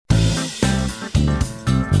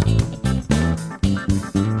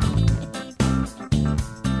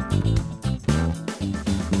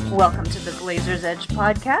Welcome to the Blazers Edge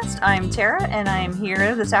podcast. I'm Tara, and I'm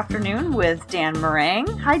here this afternoon with Dan Meringue.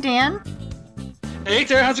 Hi, Dan. Hey,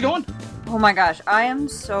 Tara, how's it going? Oh my gosh, I am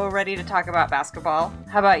so ready to talk about basketball.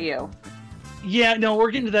 How about you? Yeah, no,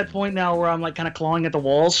 we're getting to that point now where I'm like kind of clawing at the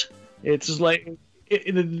walls. It's just like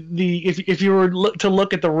if you were to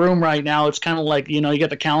look at the room right now, it's kind of like, you got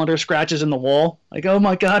the calendar scratches in the wall. Like, oh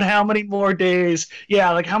my God, how many more days? Yeah,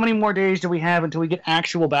 like how many more days do we have until we get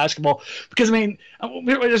actual basketball? Because I mean,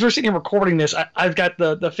 as we're sitting here recording this, I've got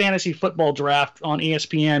the fantasy football draft on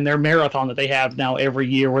ESPN, their marathon that they have now every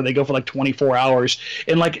year, where they go for like 24 hours,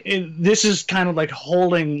 and like this is kind of like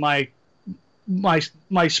holding my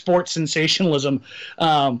sports sensationalism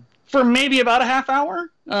for maybe about a half hour.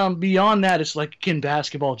 Beyond that, it's like, can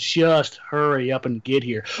basketball just hurry up and get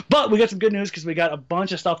here? But we got some good news because we got a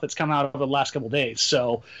bunch of stuff that's come out over the last couple of days.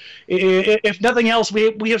 So if nothing else,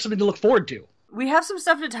 we have something to look forward to. We have some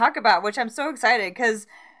stuff to talk about, which I'm so excited because,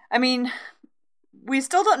 I mean, we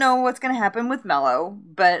still don't know what's going to happen with Melo,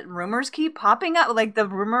 but rumors keep popping up. Like the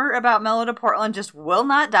rumor about Melo to Portland just will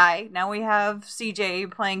not die. Now we have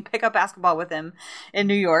CJ playing pickup basketball with him in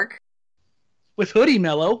New York. With Hoodie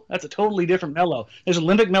Melo, that's a totally different Melo. There's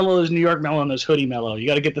Olympic Melo, there's New York Melo, and there's Hoodie Melo. You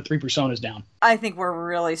got to get the three personas down. I think we're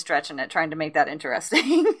really stretching it, trying to make that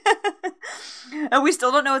interesting. And we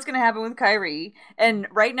still don't know what's going to happen with Kyrie. And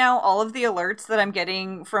right now, all of the alerts that I'm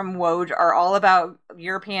getting from Woj are all about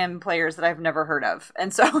European players that I've never heard of.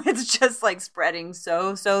 And so it's just like spreading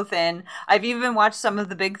so thin. I've even watched some of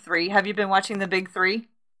the big three. Have you been watching the big three?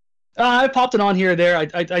 I popped it on here or there.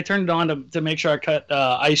 I turned it on to make sure I cut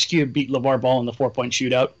Ice Cube beat LeVar Ball in the 4-point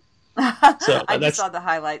shootout. So I just saw the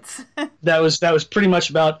highlights. that was pretty much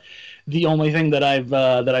about the only thing that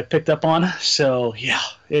I picked up on. So yeah,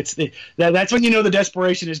 that's when you know the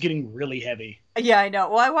desperation is getting really heavy. Yeah, I know.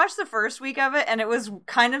 Well, I watched the first week of it, and it was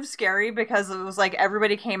kind of scary because it was like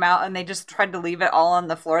everybody came out and they just tried to leave it all on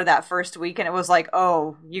the floor that first week, and it was like,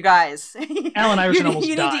 oh, you guys, Allen Iverson almost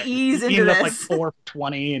you died. need to ease he into ended this. Up like 4 for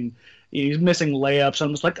 20, and he's missing layups.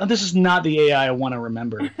 I'm just like, oh, this is not the AI I want to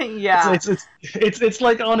remember. Yeah, it's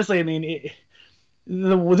like, honestly, I mean,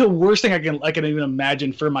 the worst thing I can even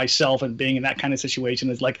imagine for myself and being in that kind of situation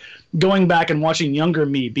is like going back and watching younger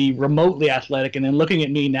me be remotely athletic and then looking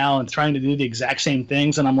at me now and trying to do the exact same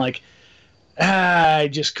things, and I'm like, I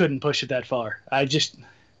just couldn't push it that far. I just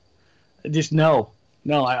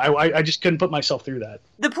no, I just couldn't put myself through that.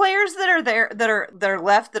 The players that are there, that are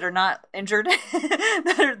left, that are not injured,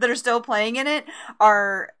 that are still playing in it,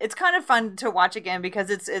 it's kind of fun to watch again because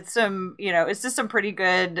it's some, it's just some pretty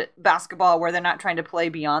good basketball where they're not trying to play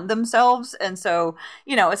beyond themselves. And so,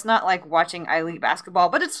 it's not like watching elite basketball,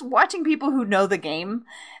 but it's watching people who know the game,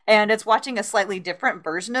 and it's watching a slightly different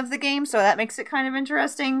version of the game. So that makes it kind of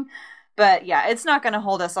interesting. But yeah, it's not going to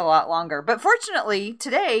hold us a lot longer. But fortunately,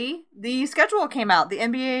 today, the schedule came out. The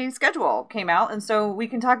NBA schedule came out. And so we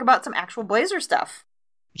can talk about some actual Blazer stuff.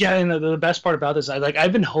 Yeah, and the best part about this,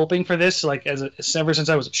 I've been hoping for this like ever since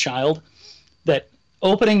I was a child, that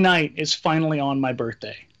opening night is finally on my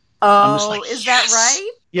birthday. Oh, is that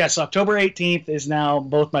right? Yes, October 18th is now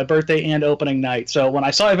both my birthday and opening night. So when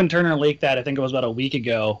I saw Evan Turner leak that, I think it was about a week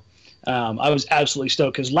ago, I was absolutely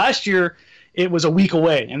stoked. Because last year, it was a week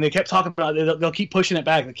away, and they kept talking about it. They'll keep pushing it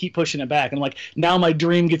back. They keep pushing it back. And like, now my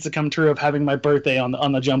dream gets to come true of having my birthday on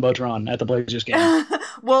the Jumbotron at the Blazers game.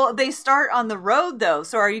 Well, they start on the road, though.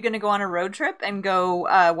 So are you going to go on a road trip and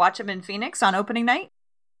go watch them in Phoenix on opening night?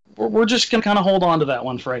 We're just going to kind of hold on to that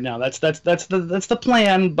one for right now. That's the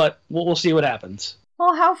plan, but we'll see what happens.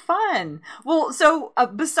 Well, how fun. Well, so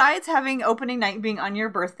besides having opening night being on your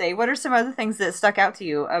birthday, what are some other things that stuck out to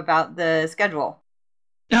you about the schedule?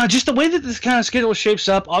 Just the way that this kind of schedule shapes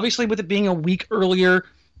up, obviously with it being a week earlier,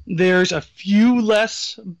 there's a few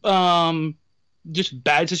less just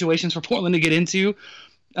bad situations for Portland to get into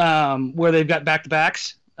where they've got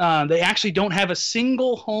back-to-backs. They actually don't have a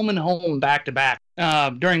single home-and-home back-to-back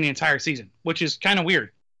during the entire season, which is kind of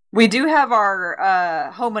weird. We do have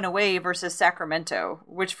our home and away versus Sacramento,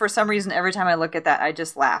 which for some reason, every time I look at that, I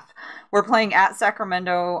just laugh. We're playing at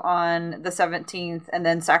Sacramento on the 17th, and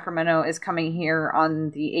then Sacramento is coming here on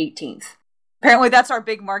the 18th. Apparently, that's our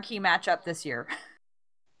big marquee matchup this year.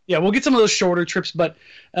 Yeah, we'll get some of those shorter trips, but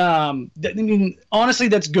honestly,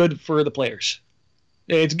 that's good for the players.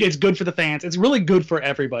 It's good for the fans. It's really good for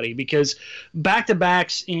everybody because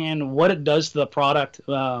back-to-backs and what it does to the product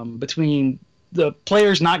between the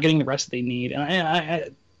players not getting the rest that they need. And I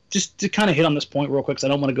just to kind of hit on this point real quick, because I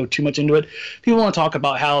don't want to go too much into it. People want to talk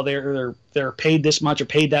about how they're paid this much or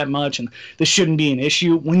paid that much, and this shouldn't be an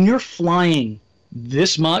issue. When you're flying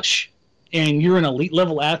this much and you're an elite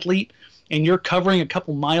level athlete, and you're covering a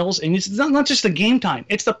couple miles, and it's not just the game time,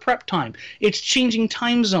 it's the prep time, it's changing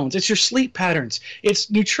time zones, it's your sleep patterns, it's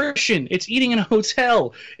nutrition, it's eating in a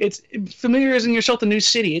hotel, it's familiarizing yourself with a new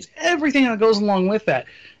city, it's everything that goes along with that.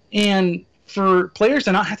 And for players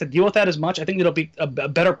to not have to deal with that as much, I think it'll be a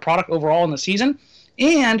better product overall in the season.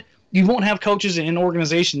 And you won't have coaches and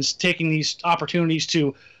organizations taking these opportunities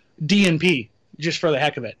to DNP just for the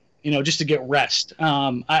heck of it, just to get rest.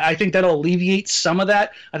 I think that'll alleviate some of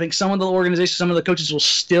that. I think some of the organizations, some of the coaches will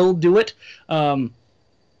still do it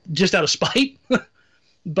just out of spite.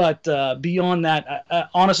 But beyond that,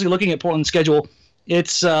 honestly, looking at Portland's schedule,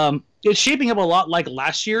 it's shaping up a lot like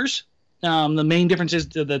last year's. The main difference is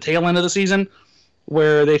the tail end of the season,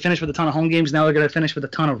 where they finished with a ton of home games. Now they're going to finish with a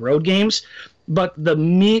ton of road games. But the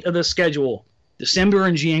meat of the schedule, December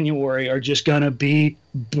and January, are just going to be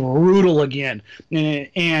brutal again.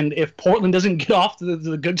 And if Portland doesn't get off to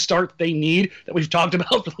the good start that they need, that we've talked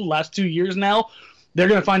about for the last 2 years now, they're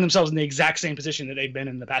going to find themselves in the exact same position that they've been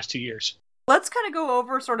in the past 2 years. Let's kind of go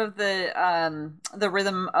over sort of the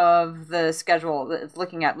rhythm of the schedule that it's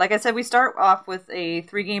looking at. Like I said, we start off with a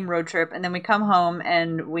 3-game road trip, and then we come home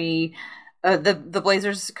and we the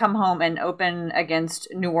Blazers come home and open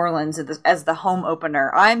against New Orleans as the home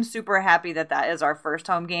opener. I'm super happy that is our first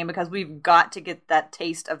home game, because we've got to get that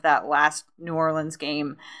taste of that last New Orleans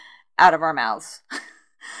game out of our mouths.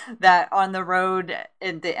 That on the road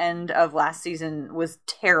at the end of last season was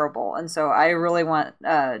terrible. And so I really want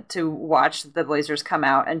to watch the Blazers come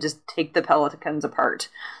out and just take the Pelicans apart.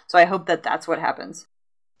 So I hope that's what happens.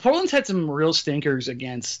 Portland's had some real stinkers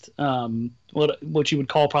against what you would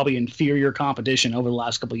call probably inferior competition over the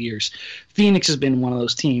last couple of years. Phoenix has been one of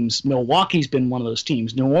those teams. Milwaukee's been one of those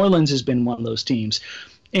teams. New Orleans has been one of those teams.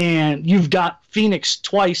 And you've got Phoenix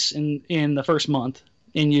twice in the first month.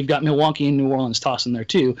 And you've got Milwaukee and New Orleans tossing there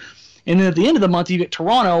too. And then at the end of the month, you get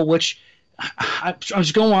Toronto, which I'm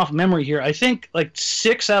just going off memory here. I think like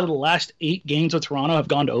 6 out of the last 8 games with Toronto have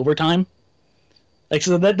gone to overtime. Like,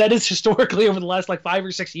 so that is historically over the last like 5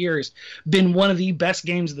 or 6 years been one of the best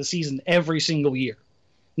games of the season every single year.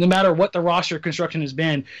 No matter what the roster construction has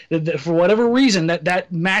been, for whatever reason,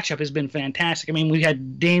 that matchup has been fantastic. I mean, we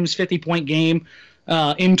had Dame's 50-point game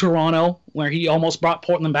in Toronto, where he almost brought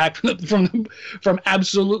Portland back from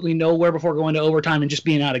absolutely nowhere before going to overtime and just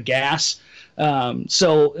being out of gas.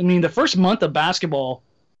 So, I mean, the first month of basketball,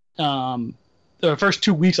 the first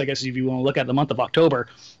 2 weeks, I guess, if you want to look at the month of October,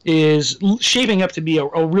 is shaping up to be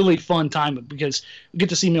a really fun time, because we get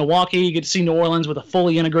to see Milwaukee, you get to see New Orleans with a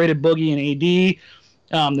fully integrated Boogie and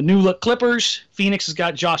AD. The new look Clippers, Phoenix has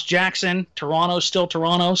got Josh Jackson, Toronto's still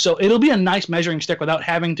Toronto. So it'll be a nice measuring stick without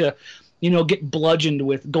having to get bludgeoned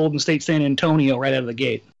with Golden State San Antonio right out of the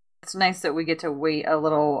gate. It's nice that we get to wait a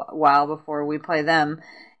little while before we play them.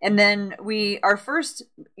 And then our first,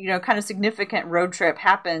 kind of significant road trip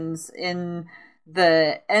happens in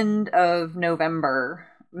the end of November,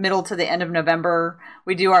 middle to the end of November.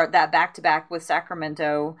 We do that back-to-back with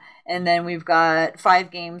Sacramento. And then we've got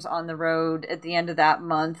 5 games on the road at the end of that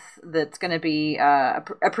month. That's going to be a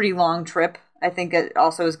pretty long trip. I think it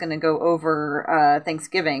also is going to go over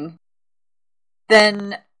Thanksgiving.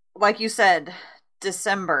 Then, like you said,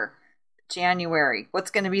 December, January,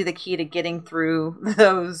 what's going to be the key to getting through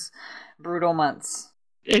those brutal months?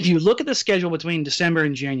 If you look at the schedule between December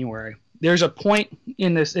and January, there's a point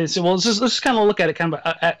in this. Let's kind of look at it kind of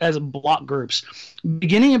as block groups.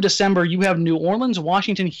 Beginning of December, you have New Orleans,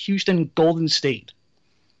 Washington, Houston, Golden State.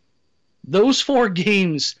 Those 4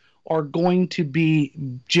 games are going to be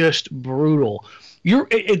just brutal.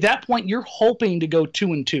 At that point, you're hoping to go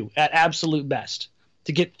 2-2 at absolute best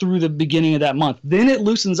to get through the beginning of that month. Then it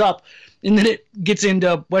loosens up, and then it gets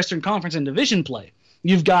into Western Conference and division play.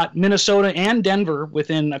 You've got Minnesota and Denver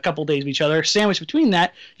within a couple days of each other. Sandwiched between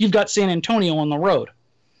that, you've got San Antonio on the road.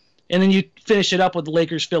 And then you finish it up with the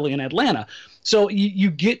Lakers, Philly, and Atlanta. So you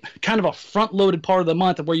get kind of a front-loaded part of the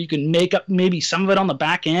month where you can make up maybe some of it on the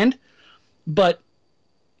back end, but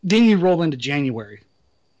then you roll into January.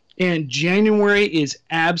 And January is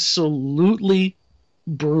absolutely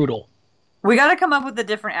brutal. We got to come up with the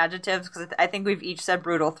different adjectives, because I think we've each said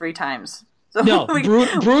brutal 3 times. So no,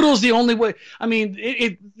 brutal is the only way. I mean,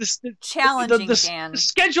 challenging, Dan. The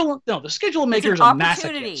schedule maker is a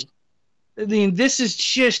masochist. I mean, this is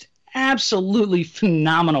just absolutely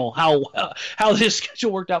phenomenal how this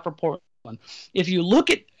schedule worked out for Portland. If you look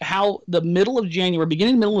at how the middle of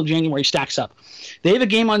January stacks up, they have a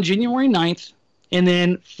game on January 9th, and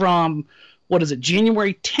then from,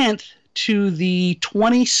 January 10th to the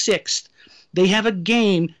 26th, they have a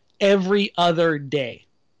game every other day.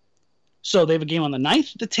 So they have a game on the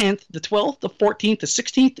 9th, the 10th, the 12th, the 14th, the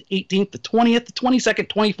 16th, the 18th, the 20th, the 22nd,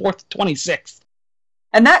 24th, 26th.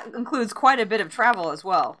 And that includes quite a bit of travel as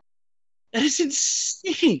well. That is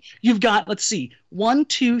insane. You've got, let's see, 1,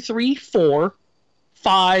 2, 3, 4,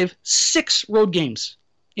 5, 6 road games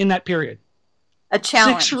in that period. A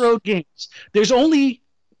challenge. 6 road games. There's only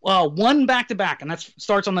one back-to-back, and that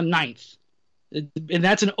starts on the 9th. And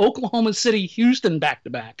that's an Oklahoma City, Houston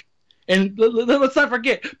back-to-back. And let's not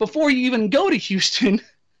forget, before you even go to Houston,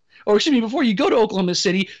 or excuse me, before you go to Oklahoma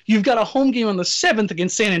City, you've got a home game on the 7th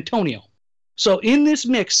against San Antonio. So in this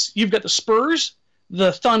mix, you've got the Spurs,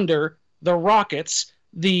 the Thunder, the Rockets,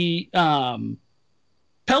 the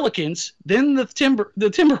Pelicans, then the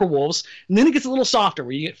Timberwolves, and then it gets a little softer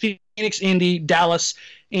where you get Phoenix, Indy, Dallas,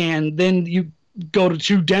 and then you go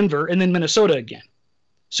to Denver, and then Minnesota again.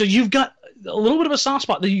 So you've got a little bit of a soft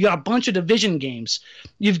spot. You got a bunch of division games.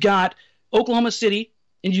 You've got Oklahoma City,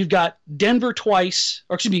 and you've got Denver twice,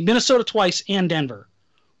 or excuse me, Minnesota twice, and Denver.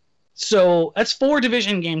 So that's 4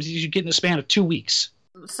 division games you get in the span of 2 weeks.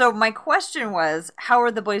 So my question was, how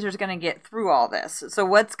are the Blazers going to get through all this? So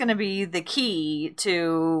what's going to be the key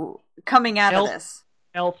to coming out of this?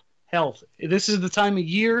 Health. This is the time of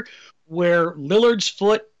year where Lillard's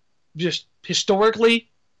foot, just historically,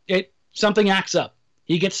 something acts up.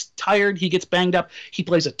 He gets tired. He gets banged up. He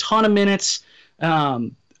plays a ton of minutes.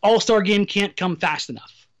 All-Star game can't come fast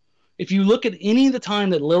enough. If you look at any of the time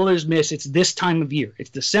that Lillard's missed, it's this time of year. It's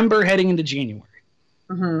December heading into January.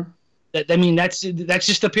 Mm-hmm. That's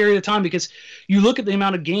just a period of time, because you look at the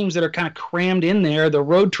amount of games that are kind of crammed in there, the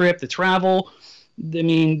road trip, the travel. I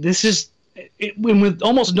mean, this is with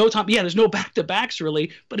almost no time. Yeah, there's no back-to-backs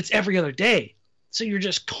really, but it's every other day. So you're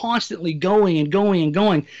just constantly going and going and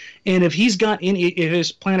going. And if he's got if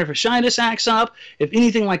his plantar fasciitis acts up, if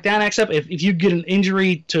anything like that acts up, if you get an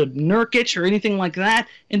injury to Nurkic or anything like that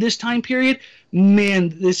in this time period, man,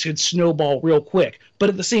 this could snowball real quick. But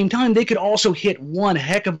at the same time, they could also hit one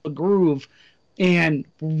heck of a groove and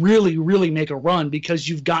really, really make a run, because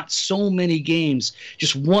you've got so many games,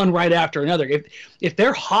 just one right after another. If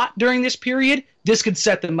they're hot during this period, this could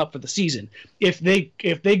set them up for the season. If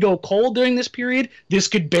they go cold during this period, this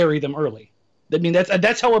could bury them early. I mean,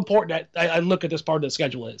 that's how important I look at this part of the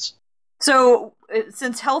schedule is. So,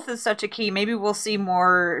 since health is such a key, maybe we'll see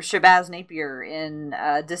more Shabazz Napier in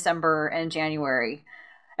December and January.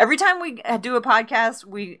 Every time we do a podcast,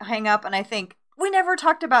 we hang up and I think, we never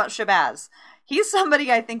talked about Shabazz. He's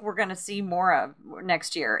somebody I think we're going to see more of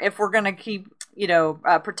next year if we're going to keep,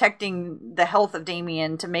 protecting the health of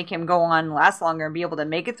Damian to make him go on, last longer, and be able to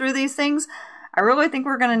make it through these things. I really think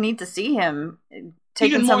we're going to need to see him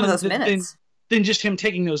taking some of those minutes. Than just him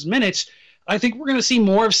taking those minutes, I think we're going to see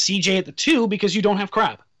more of CJ at the 2, because you don't have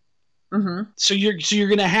Crabbe. Mm-hmm. So you're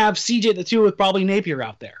going to have CJ at the 2 with probably Napier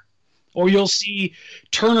out there. Or you'll see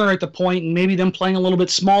Turner at the point, and maybe them playing a little bit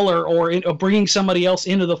smaller, or bringing somebody else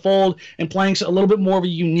into the fold and playing a little bit more of a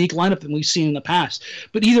unique lineup than we've seen in the past.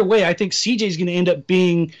 But either way, I think CJ is going to end up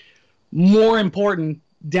being more important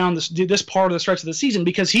down this part of the stretch of the season,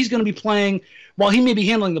 because he's going to be playing, while he may be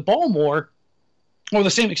handling the ball more, or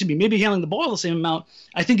maybe handling the ball the same amount,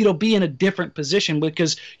 I think it'll be in a different position,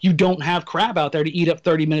 because you don't have Crabbe out there to eat up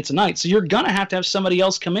 30 minutes a night. So you're going to have somebody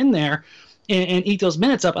else come in there and eat those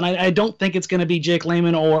minutes up. And I don't think it's going to be Jake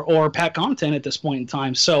Layman or Pat Connaughton at this point in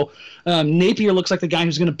time. So Napier looks like the guy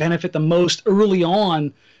who's going to benefit the most early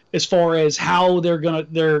on, as far as how they're gonna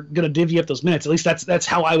divvy up those minutes. At least that's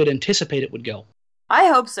how I would anticipate it would go. I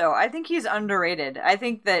hope so. I think he's underrated. I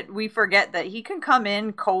think that we forget that he can come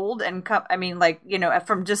in cold and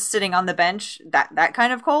from just sitting on the bench, that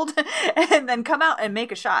kind of cold, and then come out and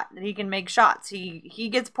make a shot. He can make shots. He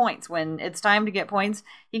gets points when it's time to get points.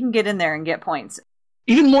 He can get in there and get points.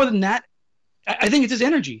 Even more than that, I think it's his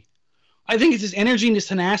energy. I think it's his energy and his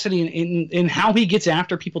tenacity in how he gets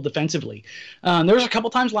after people defensively. There was a couple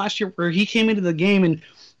times last year where he came into the game, and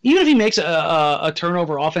even if he makes a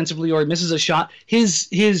turnover offensively or he misses a shot, his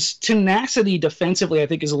tenacity defensively, I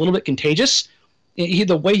think, is a little bit contagious.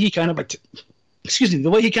 The way he kind of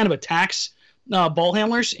attacks ball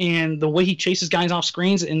handlers, and the way he chases guys off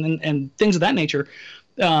screens and things of that nature.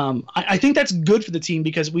 I think that's good for the team,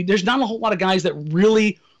 because there's not a whole lot of guys that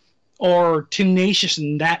really are tenacious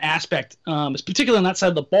in that aspect, particularly on that side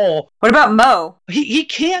of the ball. What about Mo? He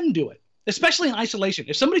can do it, especially in isolation.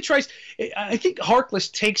 If somebody tries, I think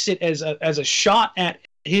Harkless takes it as a shot at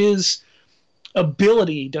his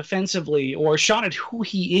ability defensively, or a shot at who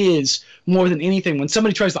he is more than anything, when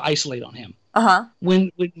somebody tries to isolate on him. Uh-huh. When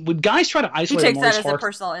guys try to isolate him, he takes that as a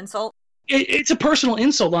personal insult. It's a personal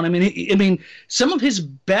insult on him. I mean, some of his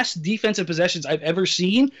best defensive possessions I've ever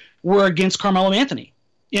seen were against Carmelo Anthony.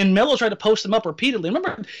 And Melo tried to post them up repeatedly.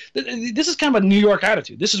 Remember, this is kind of a New York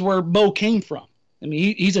attitude. This is where Mo came from. I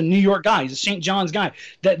mean, he's a New York guy. He's a St. John's guy.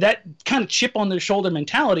 That kind of chip on their shoulder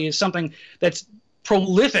mentality is something that's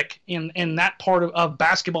prolific in that part of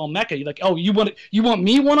basketball mecca. You're like, oh, you want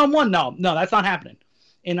me one-on-one? No, that's not happening.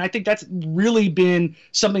 And I think that's really been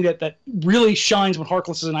something that really shines when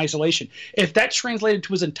Harkless is in isolation. If that translated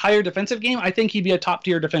to his entire defensive game, I think he'd be a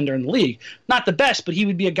top-tier defender in the league. Not the best, but he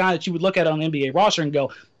would be a guy that you would look at on an NBA roster and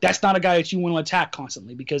go, that's not a guy that you want to attack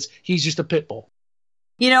constantly because he's just a pit bull.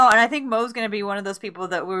 And I think Mo's going to be one of those people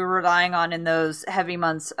that we were relying on in those heavy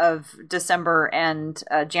months of December and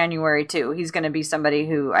January, too. He's going to be somebody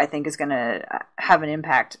who I think is going to have an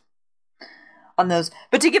impact on those.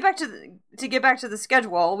 But to get back to the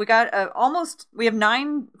schedule, we got we have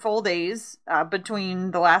 9 full days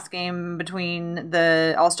between the last game, between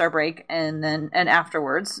the All-Star break and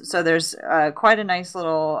afterwards. So there's quite a nice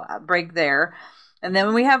little break there. And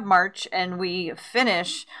then we have March, and we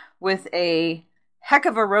finish with a heck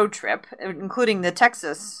of a road trip, including the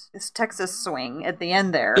Texas swing at the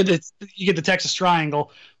end there. You get the Texas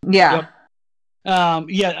Triangle. Yeah.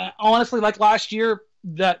 Yep. Honestly, like last year,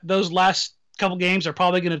 those last couple games are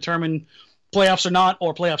probably going to determine playoffs or not,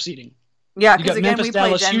 or playoff seeding. Yeah, you got Memphis,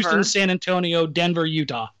 Dallas, Houston, San Antonio, Denver,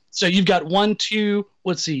 Utah. So you've got you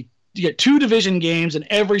get 2 division games, and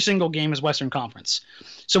every single game is Western Conference.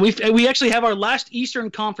 So we actually have our last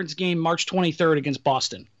Eastern Conference game March 23rd against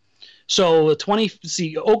Boston. So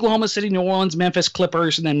Oklahoma City, New Orleans, Memphis,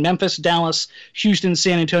 Clippers, and then Memphis, Dallas, Houston,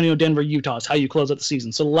 San Antonio, Denver, Utah is how you close out the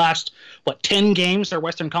season. So the last, 10 games are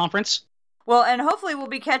Western Conference? Well, and hopefully we'll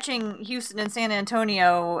be catching Houston and San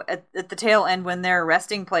Antonio at the tail end when they're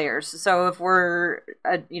resting players. So if we're,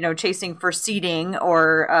 chasing for seeding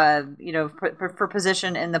or, for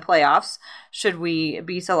position in the playoffs, should we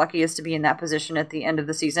be so lucky as to be in that position at the end of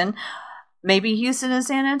the season, maybe Houston and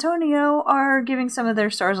San Antonio are giving some of their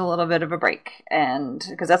stars a little bit of a break, and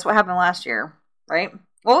because that's what happened last year, right?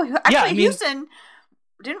 Well, actually, Houston,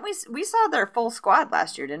 didn't we saw their full squad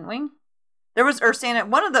last year, didn't we? There was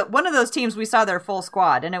one of those teams we saw their full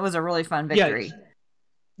squad, and it was a really fun victory.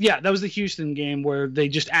 Yeah, that was the Houston game where they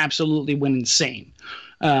just absolutely went insane.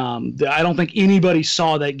 I don't think anybody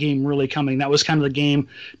saw that game really coming. That was kind of the game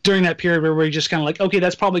during that period where we just kind of like, okay,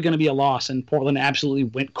 that's probably going to be a loss, and Portland absolutely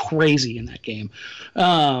went crazy in that game.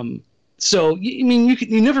 So,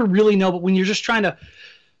 you never really know, but when you're just trying to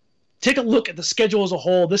take a look at the schedule as a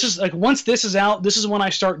whole, this is like, once this is out, this is when I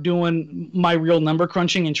start doing my real number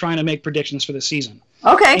crunching and trying to make predictions for the season.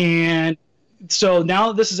 Okay. And so now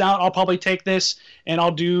that this is out, I'll probably take this and I'll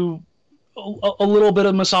do a little bit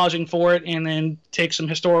of massaging for it, and then take some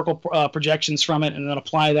historical projections from it, and then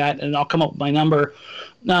apply that, and I'll come up with my number.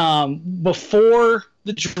 Before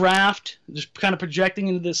the draft, just kind of projecting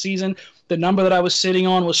into the season, the number that I was sitting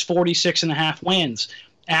on was 46.5 wins.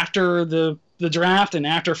 After the draft and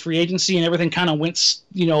after free agency and everything kind of went,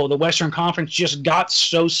 the Western Conference just got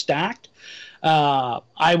so stacked,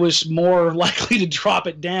 I was more likely to drop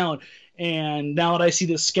it down. And now that I see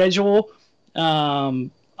the schedule,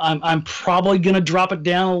 I'm probably going to drop it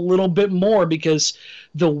down a little bit more, because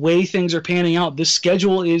the way things are panning out, this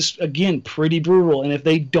schedule is, again, pretty brutal. And if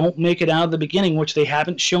they don't make it out of the beginning, which they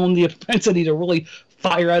haven't shown the propensity to really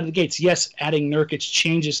fire out of the gates, yes, adding Nurkic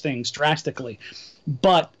changes things drastically.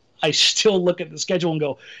 But I still look at the schedule and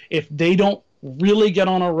go, if they don't really get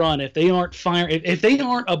on a run, if they aren't firing, if they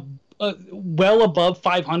aren't well above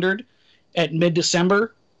 500 at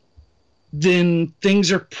mid-December, then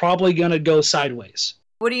things are probably going to go sideways.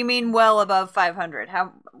 What do you mean well above 500?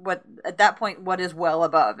 What at that point, what is well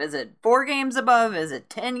above? Is it 4 games above? Is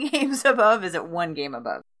it 10 games above? Is it 1 game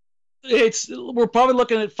above? We're probably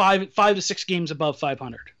looking at 5 to 6 games above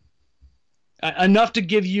 500. Enough to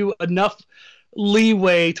give you enough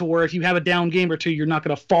leeway to where if you have a down game or two, you're not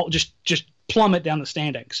going to fall, just plummet down the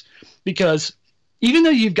standings. Because even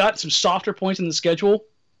though you've got some softer points in the schedule,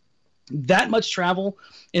 that much travel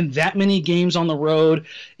and that many games on the road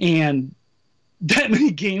and that many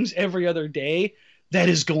games every other day, that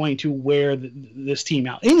is going to wear this team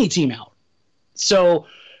out, any team out. So,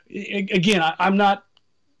 again, I'm not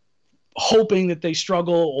hoping that they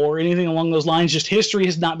struggle or anything along those lines. Just history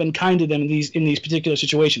has not been kind to them in these particular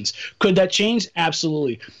situations. Could that change?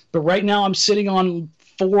 Absolutely. But right now I'm sitting on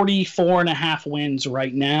 44.5 wins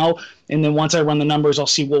right now. And then once I run the numbers, I'll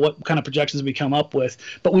see what kind of projections we come up with.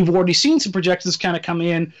 But we've already seen some projections kind of come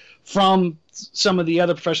in from some of the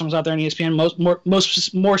other professionals out there in ESPN,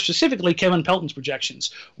 more specifically Kevin Pelton's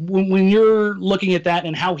projections. When you're looking at that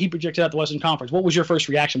and how he projected out the Western Conference, what was your first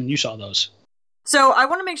reaction when you saw those? So I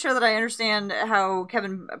want to make sure that I understand how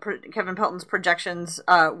Kevin Pelton's projections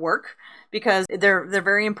work, because they're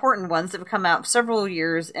very important ones that have come out several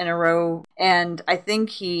years in a row, and I think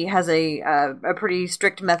he has a pretty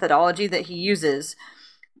strict methodology that he uses.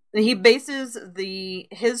 He bases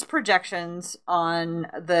his projections on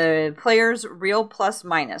the players' real plus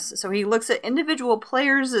minus. So he looks at individual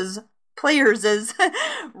players as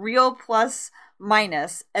real plus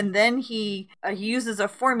minus, and then he uses a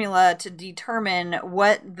formula to determine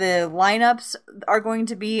what the lineups are going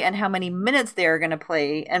to be and how many minutes they are going to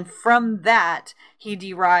play, and from that he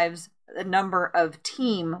derives a number of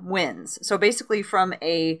team wins. So basically from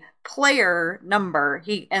a player number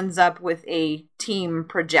he ends up with a team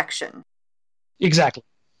projection. Exactly.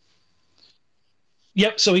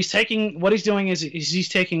 Yep. So he's taking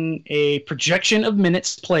a projection of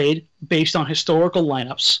minutes played based on historical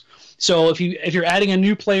lineups. So if you're adding a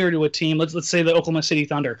new player to a team, let's say the Oklahoma City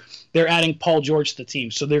Thunder, they're adding Paul George to the team.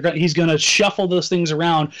 So he's going to shuffle those things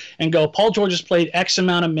around and go, Paul George has played X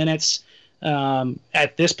amount of minutes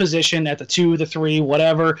at this position, at the 2, the 3,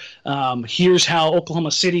 whatever. Here's how Oklahoma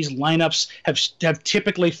City's lineups have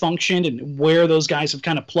typically functioned and where those guys have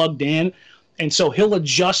kind of plugged in. And so he'll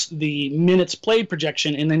adjust the minutes played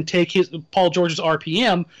projection and then take Paul George's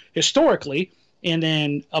RPM historically and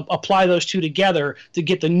then apply those two together to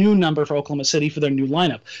get the new number for Oklahoma City for their new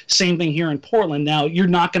lineup. Same thing here in Portland. Now, you're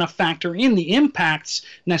not going to factor in the impacts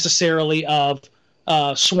necessarily of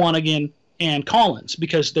Swanigan and Collins,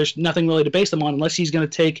 because there's nothing really to base them on unless he's going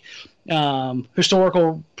to take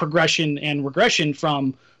historical progression and regression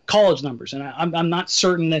from college numbers, and I'm not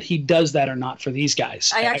certain that he does that or not for these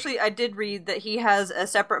guys. I did read that he has a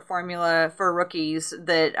separate formula for rookies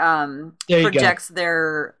that projects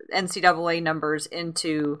their NCAA numbers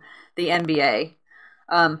into the NBA.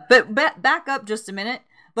 But back up just a minute.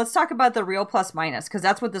 Let's talk about the real plus minus, because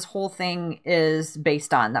that's what this whole thing is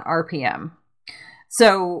based on, the RPM.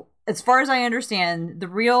 So as far as I understand, the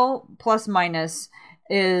real plus minus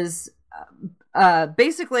is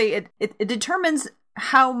basically it determines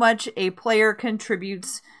how much a player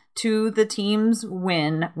contributes to the team's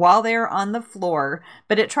win while they're on the floor,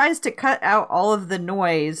 but it tries to cut out all of the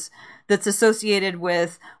noise that's associated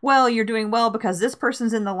with, well, you're doing well because this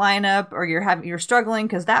person's in the lineup, or you're struggling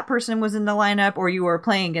because that person was in the lineup, or you are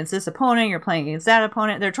playing against this opponent, you're playing against that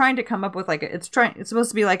opponent. They're trying to come up with it's supposed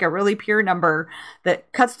to be like a really pure number that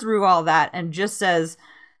cuts through all that and just says,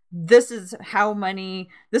 this is how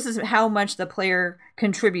much the player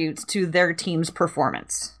contributes to their team's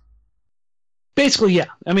performance. Basically, yeah.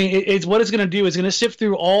 I mean, it's what it's going to do is going to sift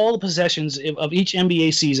through all the possessions of each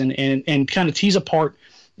NBA season and kind of tease apart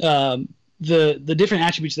the different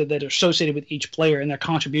attributes that are associated with each player and their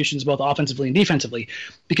contributions both offensively and defensively,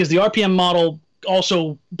 because the RPM model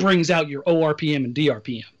also brings out your ORPM and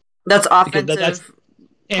DRPM. That's offensive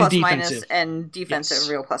plus defensive. Minus and defensive, yes.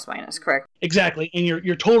 Real plus minus, correct? Exactly. And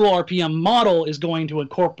your total RPM model is going to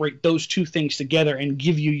incorporate those two things together and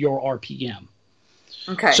give you your RPM.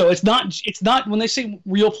 Okay. So it's not when they say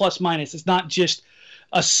real plus minus, it's not just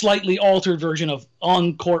a slightly altered version of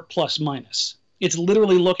on-court plus minus. It's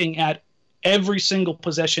literally looking at every single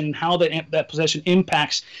possession and how that possession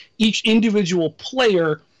impacts each individual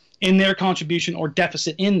player in their contribution or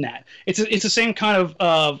deficit in that. It's the same kind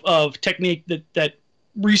of technique that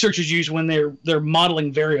researchers use when they're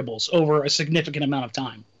modeling variables over a significant amount of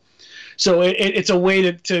time. So it's a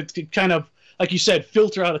way to kind of, like you said,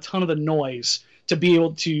 filter out a ton of the noise to be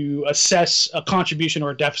able to assess a contribution or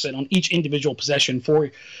a deficit on each individual possession for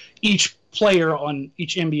each player on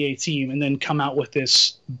each NBA team, and then come out with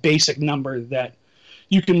this basic number that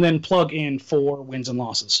you can then plug in for wins and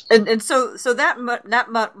losses. And so that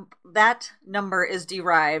number is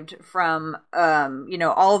derived from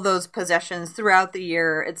all of those possessions throughout the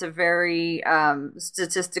year. It's a very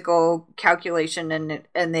statistical calculation,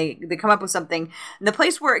 and they come up with something. And the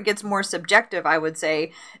place where it gets more subjective, I would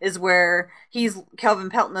say, is where Kelvin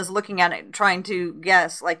Pelton is looking at it, trying to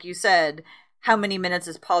guess, like you said, how many minutes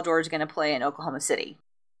is Paul George going to play in Oklahoma City.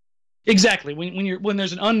 Exactly. When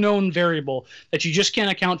there's an unknown variable that you just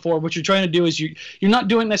can't account for, what you're trying to do is you're not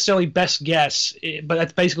doing necessarily best guess, but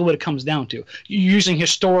that's basically what it comes down to. You're using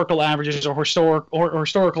historical averages or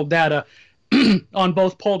historical data on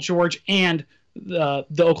both Paul George and the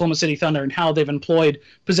Oklahoma City Thunder and how they've employed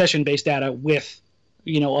possession-based data with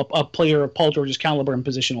a player of Paul George's caliber and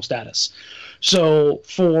positional status. So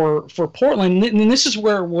for Portland, and this is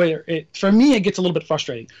where for me it gets a little bit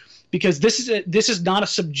frustrating, because this is not a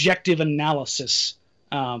subjective analysis.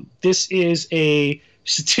 This is a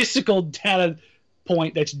statistical data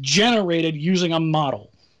point that's generated using a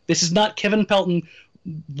model. This is not Kevin Pelton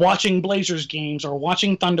watching Blazers games or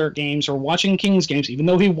watching Thunder games or watching Kings games, even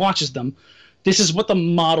though he watches them, this is what the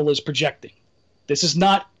model is projecting. This is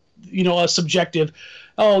not, a subjective,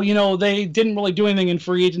 they didn't really do anything in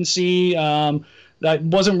free agency. That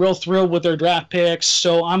wasn't real thrilled with their draft picks,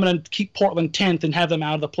 so I'm going to keep Portland 10th and have them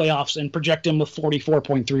out of the playoffs and project them with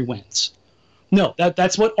 44.3 wins. No,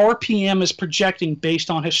 that's what RPM is projecting based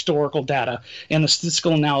on historical data and the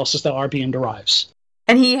statistical analysis that RPM derives.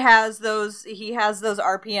 And he has those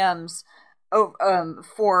RPMs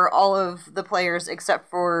for all of the players except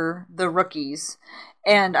for the rookies.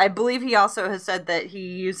 And I believe he also has said that he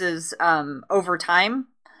uses over time.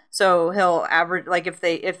 So he'll average, like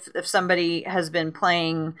if somebody has been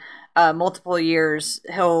playing multiple years,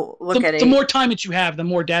 he'll look at it. The more time that you have, the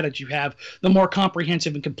more data that you have, the more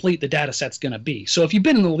comprehensive and complete the data set's going to be. So if you've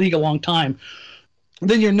been in the league a long time,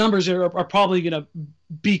 then your numbers are probably going to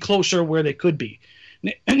be closer where they could be.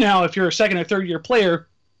 Now, if you're a second or third year player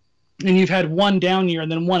and you've had one down year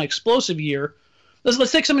and then one explosive year,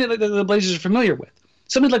 let's take somebody like the Blazers are familiar with.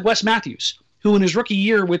 Somebody like Wes Matthews, who in his rookie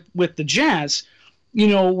year with the Jazz,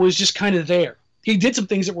 was just kind of there. He did some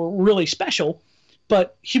things that were really special,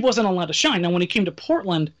 but he wasn't allowed to shine. Now, when he came to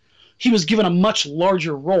Portland, he was given a much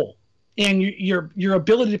larger role. And your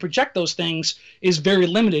ability to project those things is very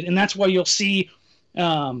limited. And that's why you'll see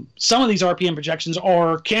some of these RPM projections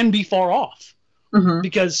can be far off. Mm-hmm.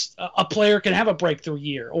 Because a player can have a breakthrough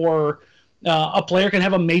year, or a player can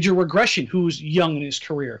have a major regression who's young in his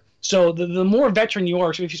career. So the more veteran you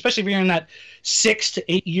are, especially if you're in that 6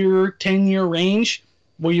 to 8 year, 10-year range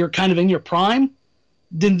where you're kind of in your prime,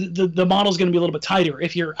 then the model's going to be a little bit tighter.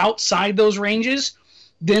 If you're outside those ranges,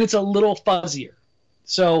 then it's a little fuzzier.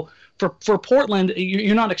 So for Portland,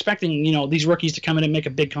 you're not expecting these rookies to come in and make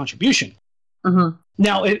a big contribution. Mm-hmm.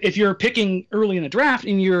 Now, if you're picking early in the draft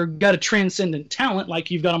and you've got a transcendent talent,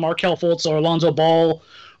 like you've got a Markelle Fultz or Alonzo Ball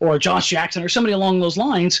or a Josh Jackson or somebody along those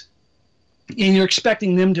lines, and you're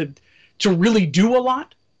expecting them to really do a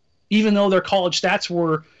lot, even though their college stats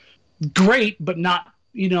were great, but not,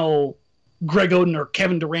 Greg Oden or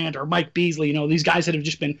Kevin Durant or Mike Beasley, these guys that have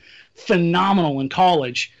just been phenomenal in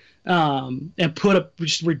college and put up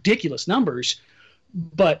just ridiculous numbers.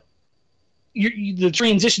 But the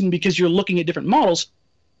transition, because you're looking at different models,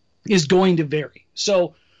 is going to vary.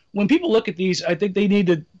 So when people look at these, I think they need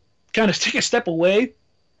to kind of take a step away,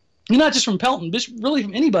 not just from Pelton, but really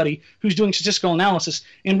from anybody who's doing statistical analysis,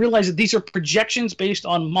 and realize that these are projections based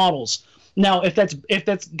on models. Now, if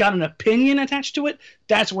that's got an opinion attached to it,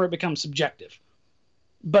 that's where it becomes subjective.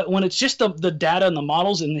 But when it's just the data and the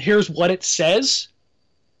models and here's what it says,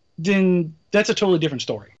 then that's a totally different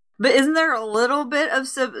story. But isn't there a little bit of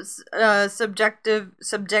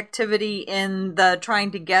subjectivity in the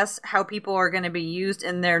trying to guess how people are going to be used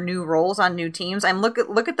in their new roles on new teams? Look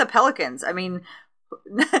at the Pelicans. I mean,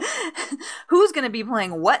 who's going to be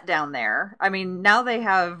playing what down there? I mean, now they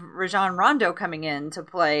have Rajon Rondo coming in to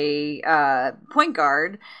play point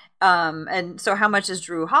guard. And so how much is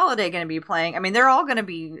Drew Holiday going to be playing? I mean, they're all going to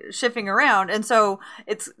be shifting around. And so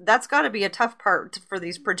that's got to be a tough part for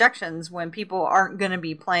these projections when people aren't going to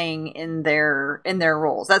be playing in their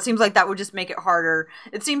roles. That seems like that would just make it harder.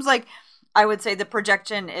 It seems like I would say the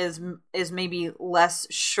projection is maybe less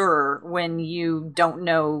sure when you don't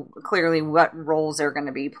know clearly what roles they're going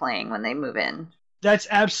to be playing when they move in. That's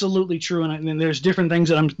absolutely true, and there's different things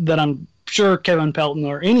that I'm sure Kevin Pelton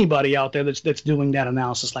or anybody out there that's doing that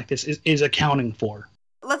analysis like this is accounting for.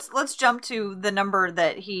 Let's jump to the number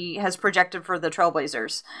that he has projected for the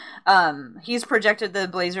Trailblazers. He's projected the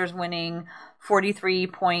Blazers winning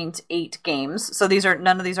 43.8 games. So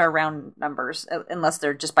none of these are round numbers unless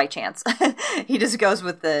they're just by chance. He just goes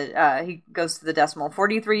with he goes to the decimal.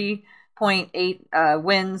 43.8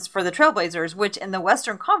 wins for the Trailblazers, which in the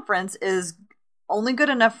Western Conference is only good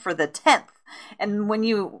enough for the 10th. And when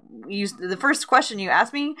you used the first question you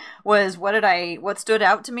asked me was what stood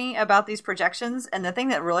out to me about these projections, and the thing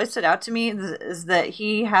that really stood out to me is that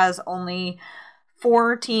he has only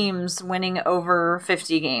 4 teams winning over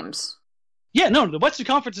 50 games. Yeah, no, the Western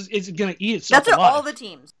Conference is going to eat itself alive. That's all the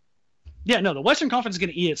teams. Yeah, no, the Western Conference is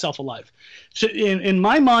going to eat itself alive. So in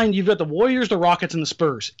my mind, you've got the Warriors, the Rockets, and the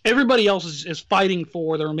Spurs. Everybody else is fighting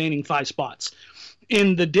for the remaining 5 spots.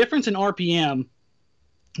 And the difference in RPM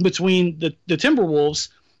between the Timberwolves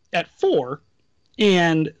at 4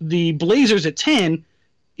 and the Blazers at 10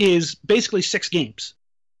 is basically 6 games.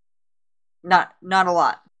 Not a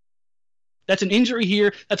lot. That's an injury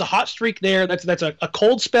here. That's a hot streak there. That's a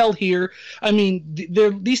cold spell here. I mean,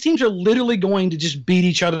 these teams are literally going to just beat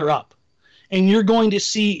each other up. And you're going to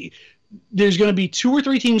see there's going to be 2 or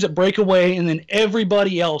 3 teams that break away, and then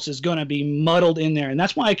everybody else is going to be muddled in there. And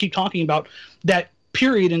that's why I keep talking about that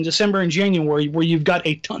period in December and January where you've got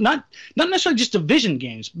a ton, not necessarily just division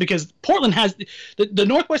games, because Portland has the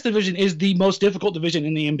Northwest Division is the most difficult division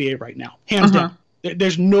in the NBA right now, hands down.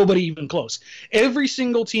 There's nobody even close. Every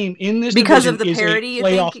single team in this because division of the is parity, a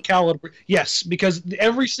playoff caliber. Yes, because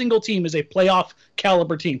every single team is a playoff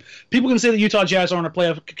caliber team. People can say the Utah Jazz aren't a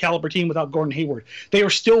playoff caliber team without Gordon Hayward. They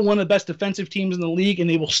are still one of the best defensive teams in the league, and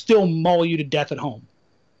they will still maul you to death at home.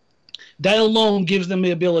 That alone gives them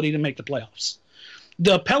the ability to make the playoffs.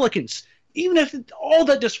 The Pelicans, even if all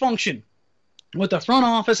that dysfunction with the front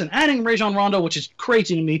office and adding Rajon Rondo, which is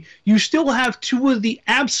crazy to me, you still have two of the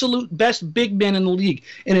absolute best big men in the league.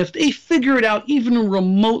 And if they figure it out even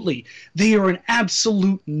remotely, they are an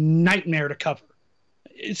absolute nightmare to cover.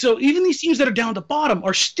 So even these teams that are down at the bottom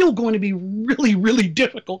are still going to be really, really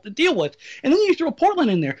difficult to deal with. And then you throw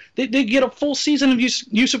Portland in there. They get a full season of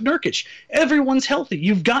Jusuf Nurkic. Everyone's healthy.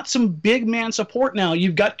 You've got some big man support now.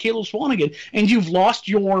 You've got Caleb Swanigan, and you've lost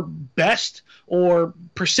your best or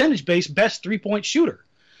percentage-based best three-point shooter.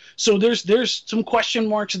 So there's some question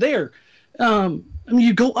marks there.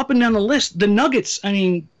 You go up and down the list. The Nuggets,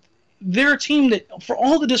 they're a team that, for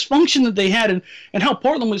all the dysfunction that they had and how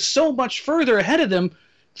Portland was so much further ahead of them,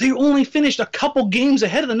 they only finished a couple games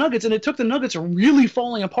ahead of the Nuggets, and it took the Nuggets really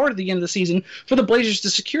falling apart at the end of the season for the Blazers to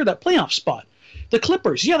secure that playoff spot. The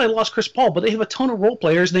Clippers, they lost Chris Paul, but they have a ton of role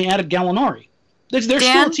players, and they added Gallinari. They're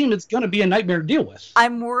still a team that's going to be a nightmare to deal with.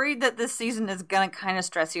 I'm worried that this season is going to kind of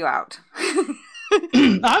stress you out.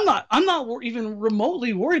 I'm not even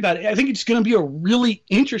remotely worried about it. I think it's going to be a really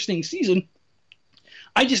interesting season.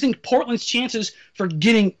 I just think Portland's chances for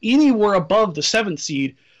getting anywhere above the 7th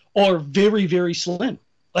seed are very, very slim.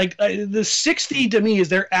 Like, the 6th seed to me is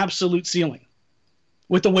their absolute ceiling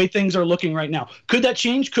with the way things are looking right now. Could that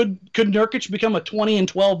change? Could Nurkic become a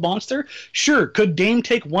 20-12 monster? Sure. Could Dame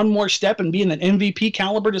take one more step and be in an MVP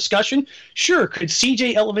caliber discussion? Sure. Could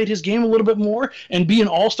CJ elevate his game a little bit more and be an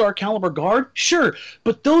all-star caliber guard? Sure.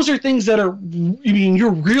 But those are things that are,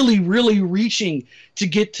 you're really, really reaching to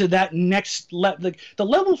get to that next level. The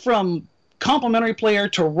level from complementary player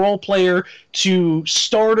to role player to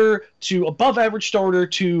starter to above average starter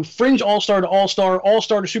to fringe all-star to all-star,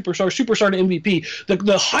 all-star to superstar, superstar to MVP.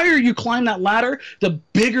 The higher you climb that ladder, the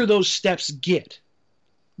bigger those steps get.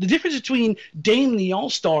 The difference between Dame the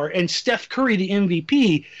all-star and Steph Curry the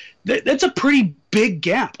MVP, that's a pretty big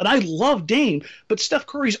gap. And I love Dame, but Steph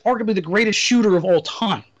Curry's arguably the greatest shooter of all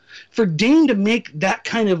time. For Dame to make that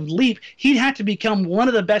kind of leap, he'd have to become one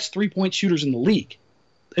of the best three-point shooters in the league.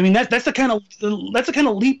 That's the kind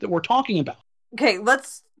of leap that we're talking about. Okay,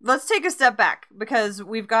 let's take a step back, because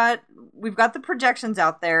we've got the projections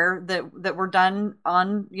out there that were done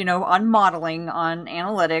on modeling, on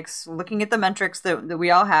analytics, looking at the metrics that we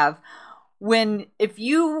all have. If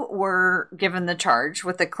you were given the charge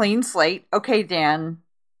with a clean slate, okay, Dan,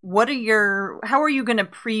 how are you going to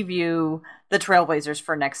preview the Trailblazers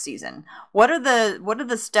for next season? What are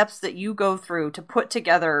the steps that you go through to put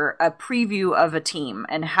together a preview of a team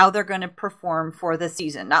and how they're going to perform for the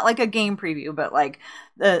season? Not like a game preview, but like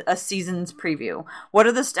a season's preview. What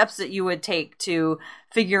are the steps that you would take to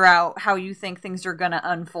figure out how you think things are going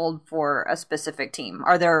to unfold for a specific team?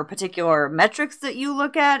 Are there particular metrics that you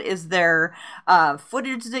look at? Is there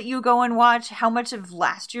footage that you go and watch? How much of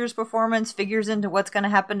last year's performance figures into what's going to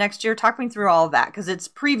happen next year? Talk me through all of that, because it's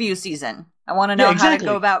preview season. I want to know how to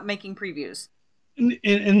go about making previews. In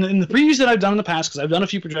the previews that I've done in the past, because I've done a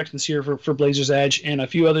few projections here for Blazers Edge and a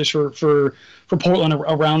few others for Portland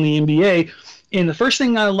around the NBA, and the first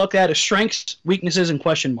thing I look at is strengths, weaknesses, and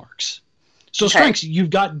question marks. So strengths, you've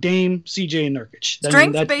got Dame, CJ, and Nurkic.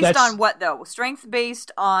 Strength based on what, though? Strength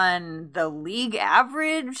based on the league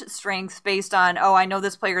average? Strength based on, I know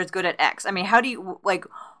this player is good at X. How do you,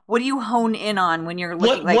 what do you hone in on when you're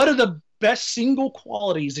looking? What are the best single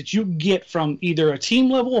qualities that you get from either a team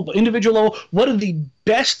level or individual level? What are the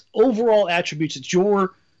best overall attributes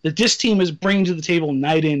that this team is bringing to the table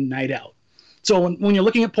night in, night out? So when you're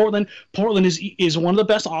looking at Portland is one of the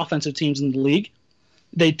best offensive teams in the league.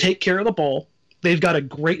 They take care of the ball. They've got a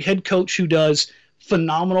great head coach who does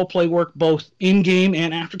phenomenal play work both in game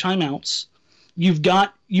and after timeouts.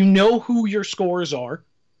 You know who your scorers are.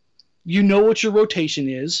 You know what your rotation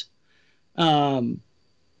is.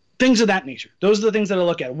 Things of that nature. Those are the things that I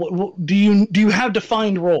look at. Do you have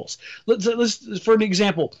defined roles? Let's for an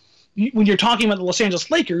example, when you're talking about the Los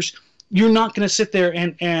Angeles Lakers, you're not going to sit there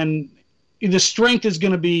and the strength is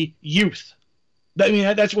going to be youth.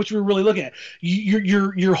 That's what you're really looking at.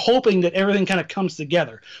 You're hoping that everything kind of comes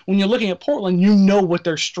together. When you're looking at Portland, you know what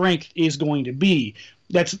their strength is going to be.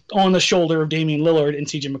 That's on the shoulder of Damian Lillard and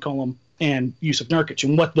CJ McCollum and Jusuf Nurkic,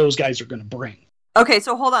 and what those guys are going to bring. Okay,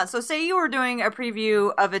 so hold on. So say you were doing a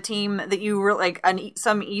preview of a team that you were like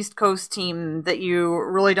some East Coast team that you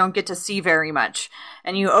really don't get to see very much,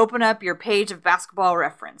 and you open up your page of Basketball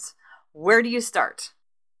Reference. Where do you start?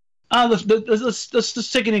 Let's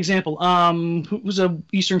take an example. Who's a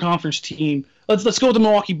Eastern Conference team? Let's go with the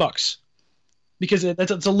Milwaukee Bucks because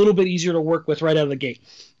it's a little bit easier to work with right out of the gate.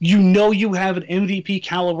 You know you have an MVP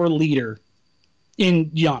caliber leader in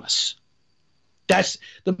Giannis. That's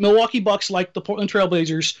the Milwaukee Bucks, like the Portland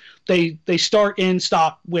Trailblazers. They start and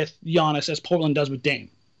stop with Giannis as Portland does with Dame.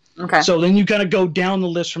 Okay. So then you kind of go down the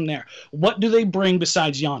list from there. What do they bring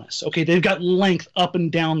besides Giannis? Okay, they've got length up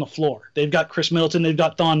and down the floor. They've got Chris Middleton. They've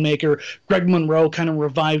got Thon Maker. Greg Monroe kind of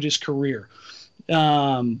revived his career.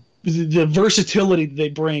 The versatility they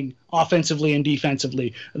bring offensively and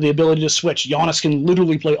defensively, the ability to switch. Giannis can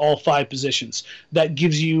literally play all 5 positions. That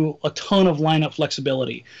gives you a ton of lineup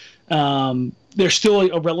flexibility. They're still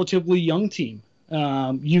a relatively young team.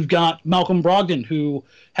 You've got Malcolm Brogdon, who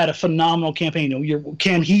had a phenomenal campaign.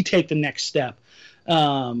 Can he take the next step?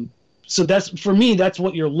 So for me, that's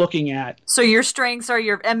what you're looking at. So your strengths are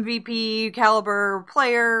your MVP caliber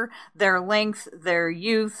player, their length, their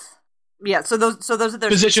youth. Yeah, so those are their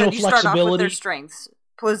positional you flexibility. Start off with their strengths.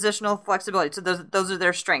 Positional flexibility. So those are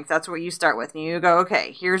their strengths. That's what you start with. And you go,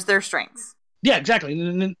 okay, here's their strengths. Yeah, exactly.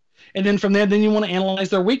 And then from there, then you want to analyze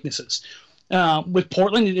their weaknesses. With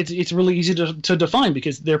Portland, it's really easy to define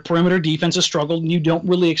because their perimeter defense has struggled, and you don't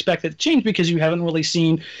really expect it to change because you haven't really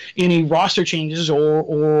seen any roster changes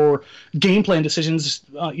or game plan decisions,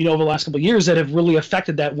 over the last couple of years that have really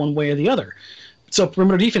affected that one way or the other. So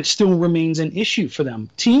perimeter defense still remains an issue for them.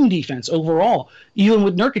 Team defense overall, even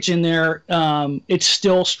with Nurkic in there, it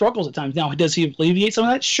still struggles at times. Now, does he alleviate some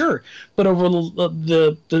of that? Sure. But over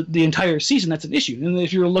the entire season, that's an issue. And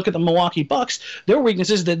if you look at the Milwaukee Bucks, their weakness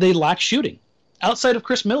is that they lack shooting. Outside of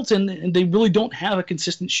Chris Middleton, they really don't have a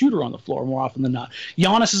consistent shooter on the floor more often than not.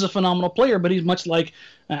 Giannis is a phenomenal player, but he's much like,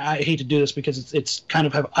 I hate to do this because it's kind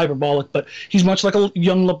of hyperbolic, but he's much like a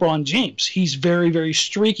young LeBron James. He's very, very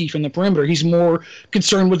streaky from the perimeter. He's more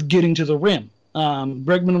concerned with getting to the rim.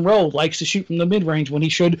 Greg Monroe likes to shoot from the mid-range when he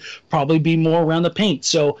should probably be more around the paint.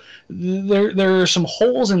 So there are some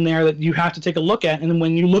holes in there that you have to take a look at. And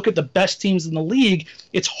when you look at the best teams in the league,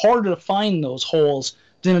 it's harder to find those holes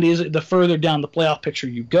than it is the further down the playoff picture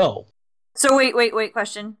you go. So wait,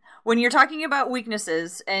 question. When you're talking about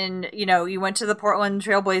weaknesses and, you went to the Portland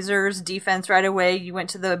Trailblazers defense right away, you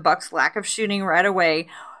went to the Bucks lack of shooting right away,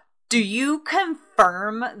 do you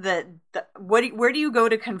confirm that, where do you go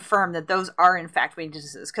to confirm that those are in fact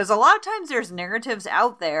weaknesses? Because a lot of times there's narratives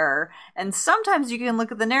out there, and sometimes you can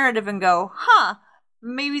look at the narrative and go,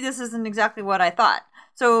 maybe this isn't exactly what I thought.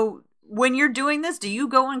 So when you're doing this, do you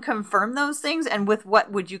go and confirm those things? And with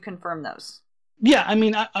what would you confirm those? Yeah, I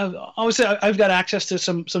mean, I would say I've got access to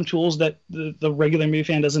some tools that the regular NBA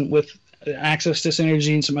fan doesn't, with access to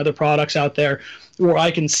Synergy and some other products out there, where I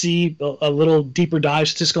can see a little deeper dive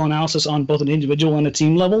statistical analysis on both an individual and a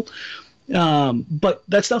team level. But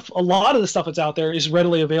that stuff, a lot of the stuff that's out there is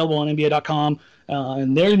readily available on NBA.com.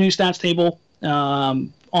 And their new stats table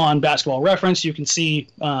on Basketball Reference, you can see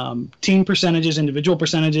team percentages, individual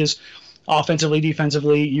percentages, offensively,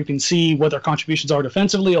 defensively. You can see what their contributions are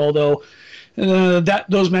defensively, although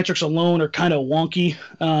those metrics alone are kind of wonky.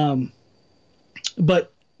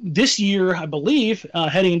 But this year, I believe,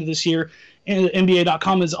 heading into this year,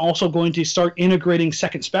 NBA.com is also going to start integrating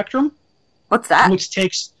Second Spectrum. What's that? Which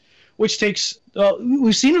takes we've seen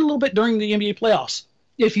it a little bit during the NBA playoffs.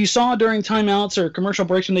 If you saw during timeouts or commercial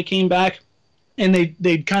breaks when they came back, and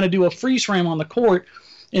they'd kind of do a freeze frame on the court,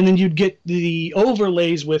 and then you'd get the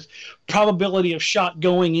overlays with probability of shot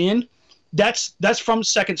going in. That's from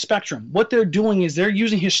Second Spectrum. What they're doing is they're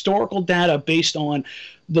using historical data based on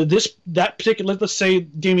that particular, let's say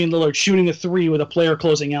Damian Lillard shooting a 3 with a player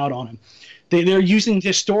closing out on him. They're using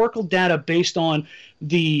historical data based on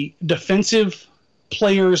the defensive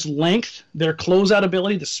player's length, their closeout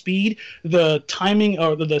ability, the speed, the timing,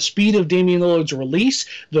 or the speed of Damian Lillard's release,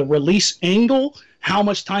 the release angle, how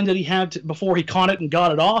much time did he have before he caught it and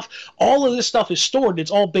got it off. All of this stuff is stored.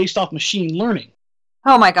 It's all based off machine learning.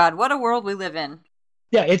 Oh my God, what a world we live in.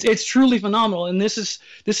 Yeah, it's truly phenomenal, and this is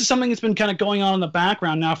something that's been kind of going on in the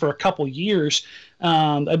background now for a couple years.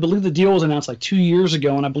 I believe the deal was announced like 2 years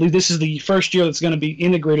ago, and I believe this is the first year that's going to be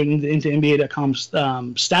integrated into NBA.com's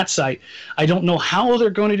stats site. I don't know how they're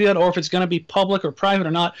going to do that, or if it's going to be public or private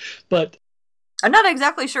or not, but I'm not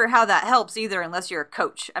exactly sure how that helps either, unless you're a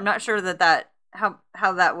coach. I'm not sure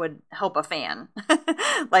how that would help a fan.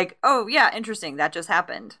 Like, oh yeah, interesting, that just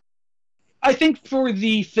happened. I think for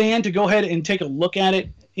the fan to go ahead and take a look at it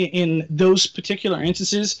in those particular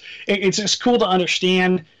instances, it's just cool to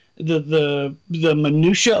understand the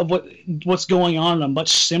minutia of what's going on in a much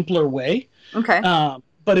simpler way. Okay.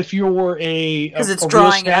 But if you're because it's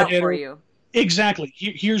drawing it out for you. Exactly.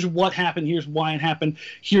 Here's what happened. Here's why it happened.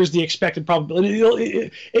 Here's the expected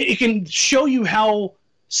probability. It can show you how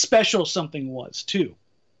special something was too,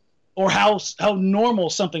 or how normal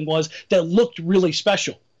something was that looked really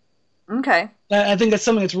special. Okay. I think that's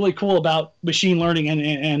something that's really cool about machine learning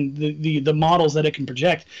and the models that it can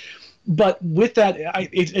project. But with that,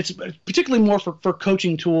 it's particularly more for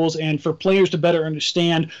coaching tools and for players to better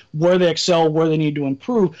understand where they excel, where they need to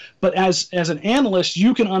improve. But as an analyst,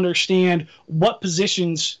 you can understand what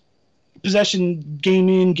possession, game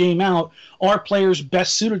in, game out, are players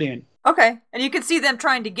best suited in. Okay, and you can see them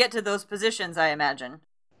trying to get to those positions, I imagine.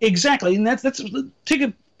 Exactly, and that's take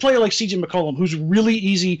a player like CJ McCollum, who's really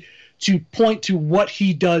easy to point to what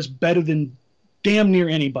he does better than damn near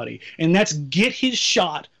anybody, and that's get his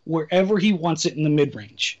shot wherever he wants it in the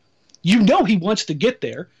mid-range. You know he wants to get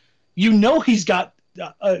there. You know he's got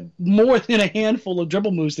more than a handful of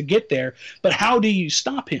dribble moves to get there, but how do you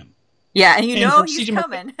stop him? Yeah, and you know he's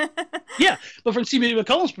coming. Yeah, but from CJ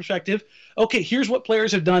McCollum's perspective, okay, here's what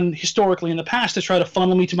players have done historically in the past to try to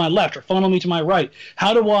funnel me to my left or funnel me to my right.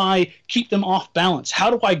 How do I keep them off balance? How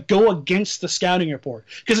do I go against the scouting report?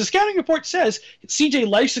 Because the scouting report says CJ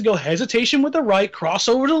likes to go hesitation with the right, cross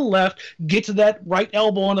over to the left, get to that right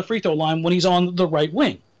elbow on the free throw line when he's on the right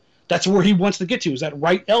wing. That's where he wants to get to, is that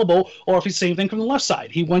right elbow, or if it's the same thing from the left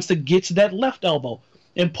side. He wants to get to that left elbow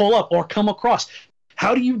and pull up or come across.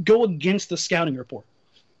 How do you go against the scouting report?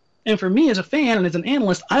 And for me as a fan and as an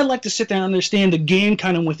analyst, I like to sit there and understand the game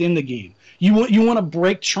kind of within the game. You want to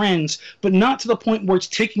break trends, but not to the point where it's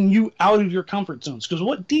taking you out of your comfort zones. Because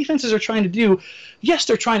what defenses are trying to do, yes,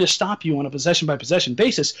 they're trying to stop you on a possession-by-possession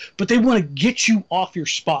basis, but they want to get you off your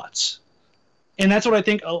spots. And that's what I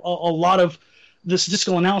think a lot of the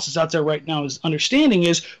statistical analysis out there right now is understanding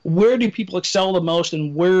is, where do people excel the most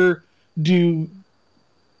and where do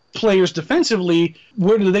players defensively,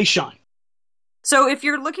 where do they shine? So if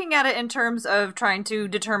you're looking at it in terms of trying to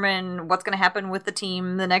determine what's going to happen with the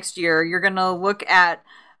team the next year, you're going to look at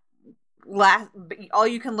all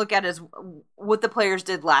you can look at is what the players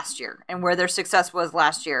did last year and where their success was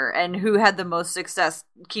last year and who had the most success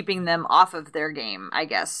keeping them off of their game, I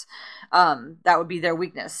guess. That would be their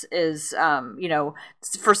weakness is,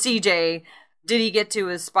 for CJ, did he get to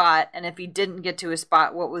his spot? And if he didn't get to his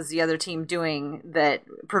spot, what was the other team doing that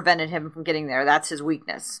prevented him from getting there? That's his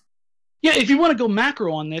weakness. Yeah, if you want to go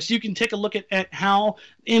macro on this, you can take a look at how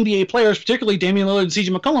NBA players, particularly Damian Lillard and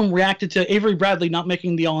CJ McCollum, reacted to Avery Bradley not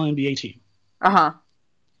making the All-NBA team. Uh-huh.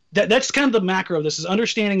 That's kind of the macro of this, is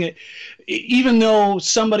understanding it. Even though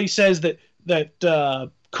somebody says that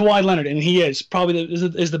Kawhi Leonard, and he is probably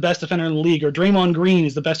is the best defender in the league, or Draymond Green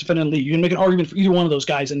is the best defender in the league. You can make an argument for either one of those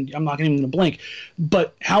guys, and I'm not even going to blink.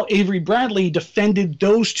 But how Avery Bradley defended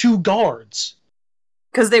those two guards.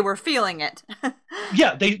 Because they were feeling it.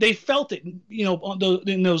 Yeah, they felt it,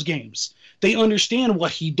 in those games. They understand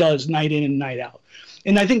what he does night in and night out.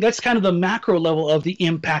 And I think that's kind of the macro level of the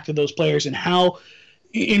impact of those players and how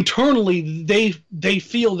internally they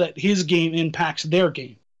feel that his game impacts their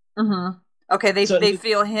game. Mm-hmm. Okay, they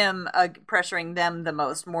feel him pressuring them the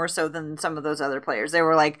most, more so than some of those other players. They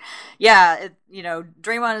were like, yeah,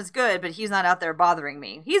 Draymond is good, but he's not out there bothering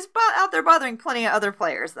me. He's out there bothering plenty of other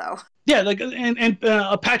players, though. Yeah, like and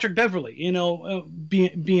Patrick Beverley,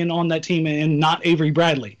 being on that team and not Avery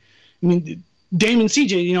Bradley. I mean, Dame and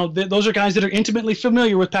CJ, those are guys that are intimately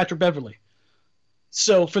familiar with Patrick Beverley.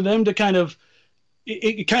 So for them to kind of,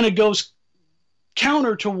 it kind of goes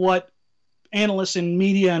counter to what analysts and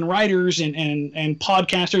media and writers and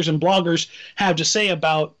podcasters and bloggers have to say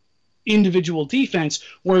about individual defense,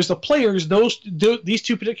 whereas the players, these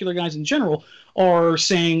two particular guys in general, are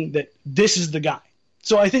saying that this is the guy.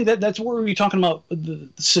 So I think that's where we're talking about the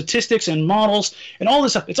statistics and models and all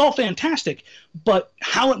this stuff. It's all fantastic, but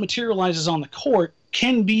how it materializes on the court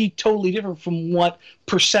can be totally different from what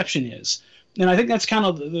perception is. And I think that's kind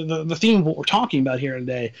of the theme of what we're talking about here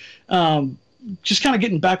today. Just kind of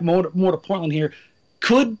getting back more to Portland here.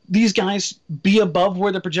 Could these guys be above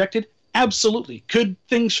where they're projected? Absolutely. Could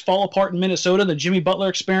things fall apart in Minnesota, the Jimmy Butler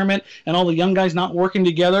experiment and all the young guys not working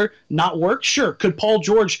together not work? Sure. Could Paul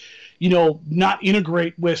George, not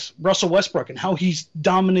integrate with Russell Westbrook and how he's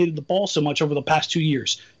dominated the ball so much over the past 2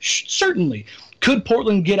 years? Certainly. Could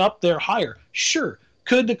Portland get up there higher? Sure.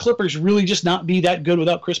 Could the Clippers really just not be that good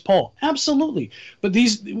without Chris Paul? Absolutely. But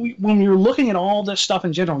when you're looking at all this stuff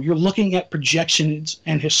in general, you're looking at projections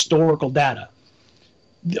and historical data.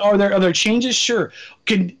 Are there changes? Sure.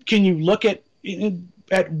 Can you look at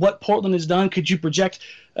what Portland has done? Could you project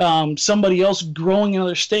somebody else growing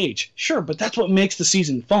another stage? Sure, but that's what makes the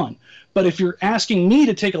season fun. But if you're asking me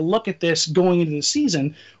to take a look at this going into the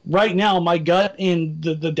season, right now my gut and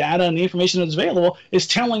the data and the information that's available is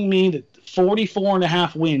telling me that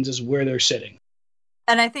 44.5 wins is where they're sitting.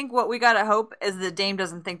 And I think what we gotta hope is that Dame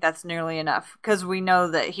doesn't think that's nearly enough, because we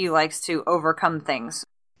know that he likes to overcome things.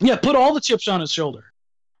 Yeah, put all the chips on his shoulder.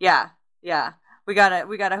 Yeah. We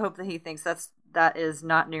gotta hope that he thinks that is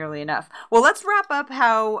not nearly enough. Well, let's wrap up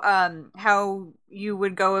how you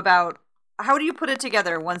would go about. How do you put it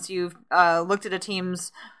together once you've looked at a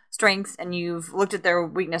team's strengths and you've looked at their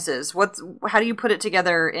weaknesses? How do you put it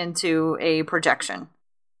together into a projection?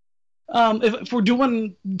 If we're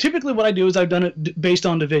doing, typically what I do is I've done it based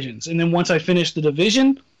on divisions, and then once I finish the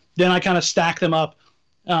division, then I kind of stack them up,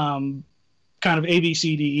 kind of A, B,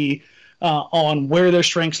 C, D, E, on where their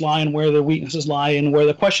strengths lie and where their weaknesses lie and where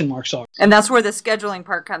the question marks are. And that's where the scheduling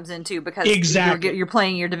part comes in too, because exactly. you're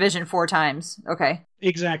playing your division 4 times. Okay.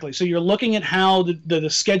 Exactly. So you're looking at how the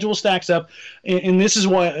schedule stacks up, and this is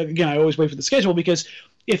why, again, I always wait for the schedule, because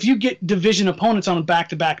if you get division opponents on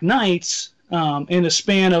back-to-back nights, in a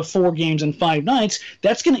span of 4 games and 5 nights,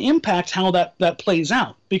 that's going to impact how that plays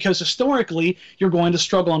out. Because historically, you're going to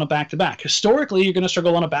struggle on a back-to-back. Historically, you're going to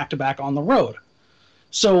struggle on a back-to-back on the road.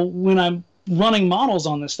 So when I'm running models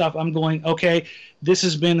on this stuff, I'm going, okay, this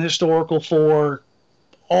has been historical for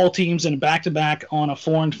all teams in a back-to-back on a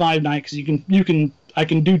 4 and 5 night, because I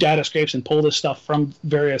can do data scrapes and pull this stuff from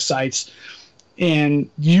various sites and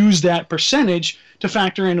use that percentage to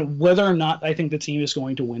factor in whether or not I think the team is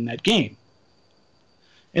going to win that game.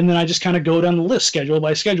 And then I just kind of go down the list, schedule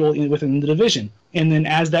by schedule, within the division. And then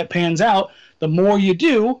as that pans out, the more you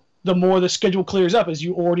do, the more the schedule clears up, as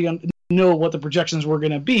you already know what the projections were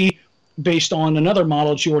going to be based on another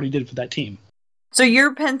model that you already did for that team. So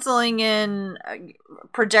you're penciling in,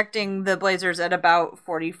 projecting the Blazers at about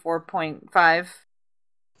 44.5?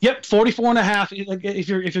 Yep, 44.5.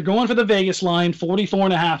 If you're going for the Vegas line,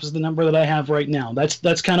 44.5 is the number that I have right now.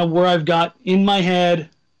 That's kind of where I've got in my head,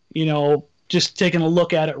 just taking a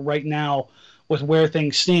look at it right now with where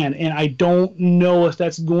things stand. And I don't know if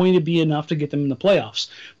that's going to be enough to get them in the playoffs.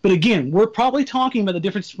 But again, we're probably talking about the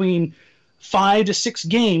difference between 5 to 6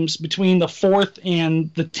 games between the 4th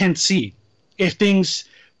and the 10th seed, if things,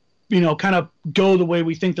 kind of go the way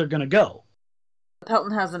we think they're going to go.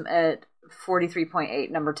 Pelton has them at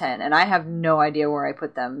 43.8, number 10, and I have no idea where I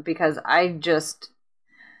put them, because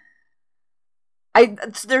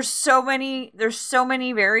there's so many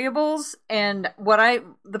variables, and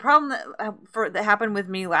the problem that happened with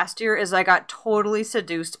me last year is I got totally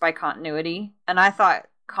seduced by continuity, and I thought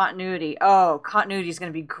continuity is going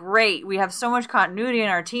to be great. We have so much continuity in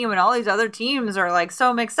our team, and all these other teams are like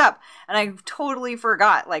so mixed up, and I totally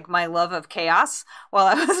forgot like my love of chaos while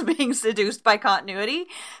I was being seduced by continuity,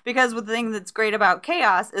 because the thing that's great about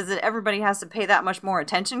chaos is that everybody has to pay that much more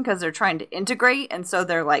attention because they're trying to integrate, and so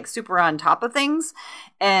they're like super on top of things.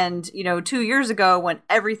 And 2 years ago, when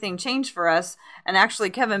everything changed for us, and actually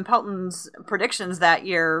Kevin Pelton's predictions that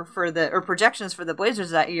year projections for the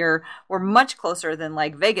Blazers that year were much closer than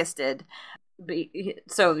like Vegas did.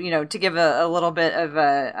 So, to give a little bit of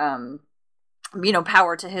a,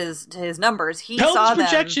 power to his numbers, he Pelton's saw them.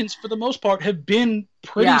 Projections for the most part have been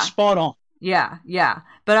pretty spot on. Yeah.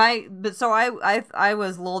 But I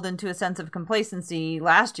was lulled into a sense of complacency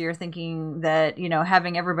last year, thinking that,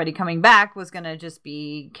 having everybody coming back was going to just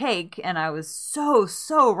be cake. And I was so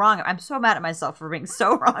wrong. I'm so mad at myself for being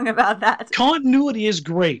so wrong about that. Continuity is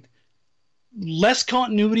great. Less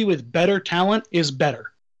continuity with better talent is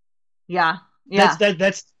better. Yeah.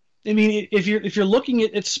 That's I mean, if you're looking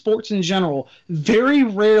at sports in general, very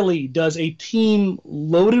rarely does a team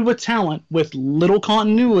loaded with talent with little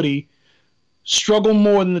continuity struggle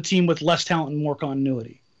more than the team with less talent and more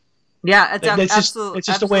continuity. Yeah, it's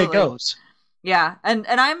just the way it goes. Yeah, and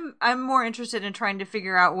I'm more interested in trying to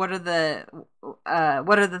figure out what are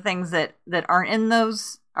the things that aren't in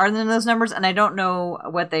those numbers, and I don't know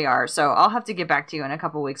what they are. So I'll have to get back to you in a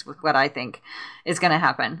couple weeks with what I think is going to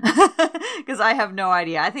happen, because I have no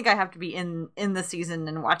idea. I think I have to be in the season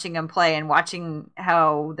and watching them play and watching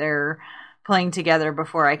how they're playing together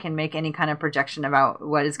before I can make any kind of projection about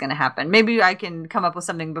what is going to happen. Maybe I can come up with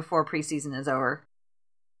something before preseason is over.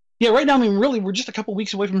 Yeah, right now, I mean, really, we're just a couple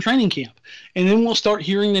weeks away from training camp. And then we'll start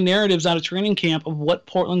hearing the narratives out of training camp of what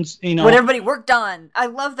Portland's, what everybody worked on. I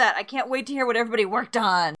love that. I can't wait to hear what everybody worked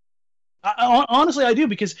on. Honestly, I do,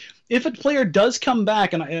 because if a player does come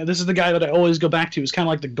back, and this is the guy that I always go back to, is kind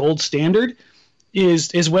of like the gold standard,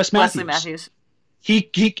 is Wes Matthews. Wesley Matthews.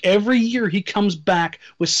 He every year he comes back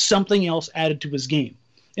with something else added to his game,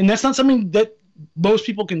 and that's not something that most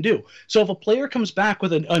people can do. So if a player comes back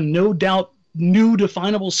with a no doubt new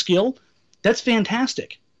definable skill, that's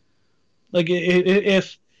fantastic. Like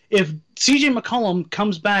if CJ McCollum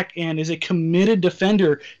comes back and is a committed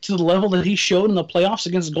defender to the level that he showed in the playoffs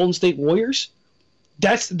against the Golden State Warriors,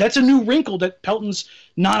 that's a new wrinkle that Pelton's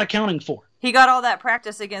not accounting for. He got all that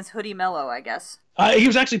practice against Hoodie Mello, I guess. He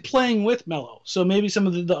was actually playing with Melo, so maybe some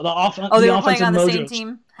of the offensive. Oh, they were offensive playing on the mojos. same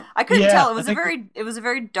team. I couldn't tell. It was a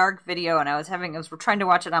very dark video, and I was trying to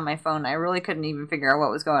watch it on my phone. I really couldn't even figure out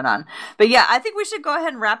what was going on. But yeah, I think we should go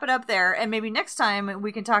ahead and wrap it up there, and maybe next time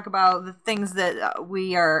we can talk about the things that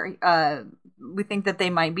we think that they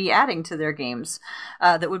might be adding to their games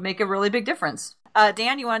that would make a really big difference.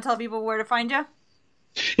 Dan, you want to tell people where to find you?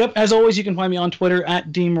 Yep. As always, you can find me on Twitter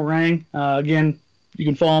at @DMorang. Again, you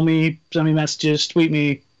can follow me, send me messages, tweet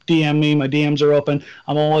me, DM me. My DMs are open.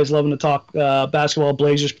 I'm always loving to talk basketball,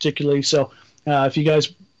 Blazers particularly. So if you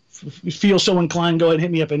guys feel so inclined, go ahead and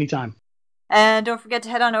hit me up anytime. And don't forget to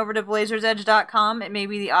head on over to blazersedge.com. It may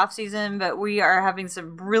be the off season, but we are having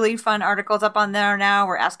some really fun articles up on there now.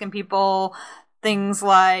 We're asking people things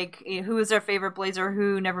like who is their favorite Blazer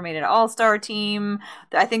who never made an all-star team.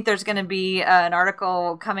 I think there's going to be an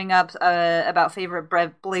article coming up about favorite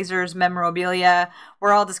Blazers memorabilia.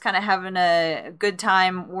 We're all just kind of having a good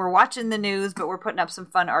time. We're watching the news, but we're putting up some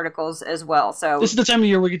fun articles as well. So this is the time of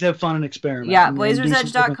year we get to have fun and experiment. Yeah,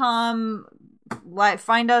 blazersedge.com.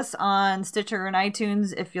 Find us on Stitcher and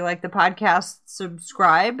iTunes if you like the podcast.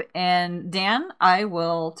 Subscribe. And Dan, I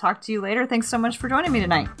will talk to you later. Thanks so much for joining me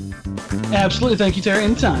tonight. Absolutely. Thank you, Tara.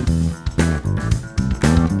 Anytime.